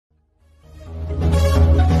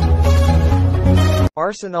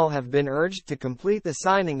Arsenal have been urged to complete the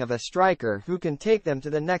signing of a striker who can take them to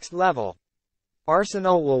the next level.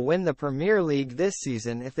 Arsenal will win the Premier League this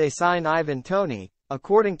season if they sign Ivan Toney,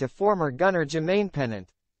 according to former Gunner Jermaine Pennant.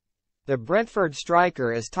 The Brentford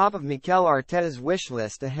striker is top of Mikel Arteta's wish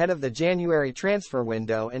list ahead of the January transfer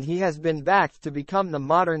window, and he has been backed to become the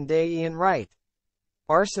modern-day Ian Wright.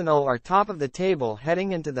 Arsenal are top of the table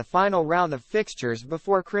heading into the final round of fixtures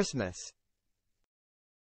before Christmas.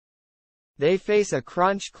 They face a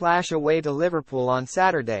crunch clash away to Liverpool on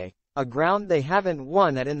Saturday, a ground they haven't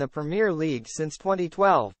won at in the Premier League since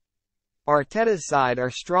 2012. Arteta's side are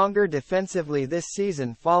stronger defensively this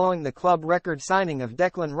season following the club record signing of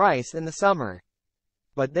Declan Rice in the summer.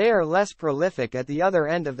 But they are less prolific at the other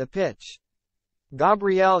end of the pitch.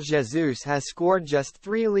 Gabriel Jesus has scored just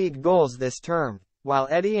 3 league goals this term, while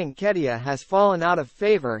Eddie Nketiah has fallen out of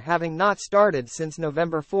favour, having not started since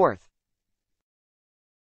November 4.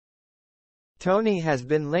 Toney has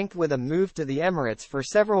been linked with a move to the Emirates for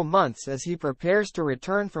several months as he prepares to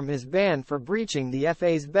return from his ban for breaching the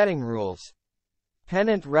FA's betting rules.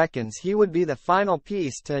 Pennant reckons he would be the final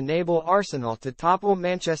piece to enable Arsenal to topple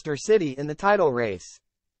Manchester City in the title race.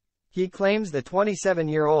 He claims the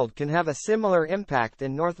 27-year-old can have a similar impact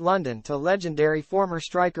in North London to legendary former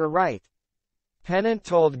striker Wright. Pennant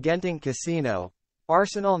told Genting Casino,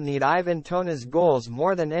 "Arsenal need Ivan Toney's goals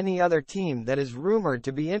more than any other team that is rumoured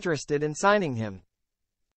to be interested in signing him.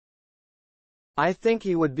 I think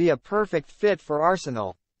he would be a perfect fit for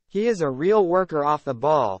Arsenal. He is a real worker off the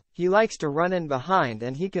ball, he likes to run in behind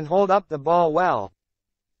and he can hold up the ball well.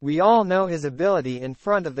 We all know his ability in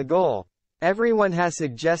front of the goal. Everyone has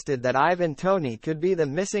suggested that Ivan Toney could be the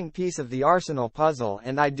missing piece of the Arsenal puzzle,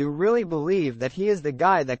 and I do really believe that he is the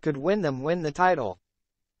guy that could win the title.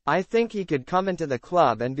 I think he could come into the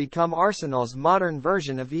club and become Arsenal's modern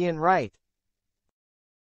version of Ian Wright.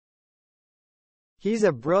 He's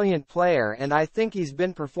a brilliant player and I think he's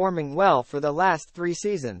been performing well for the last 3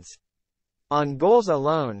 seasons. On goals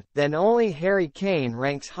alone, then only Harry Kane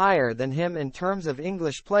ranks higher than him in terms of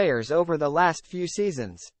English players over the last few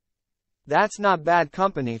seasons. That's not bad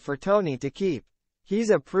company for Toney to keep. He's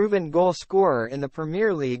a proven goal scorer in the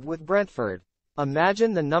Premier League with Brentford.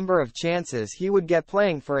 Imagine the number of chances he would get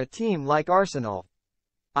playing for a team like Arsenal.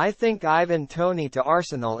 I think Ivan Toney to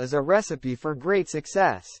Arsenal is a recipe for great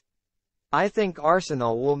success. I think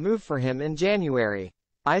Arsenal will move for him in January.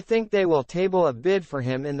 I think they will table a bid for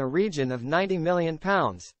him in the region of £90 million.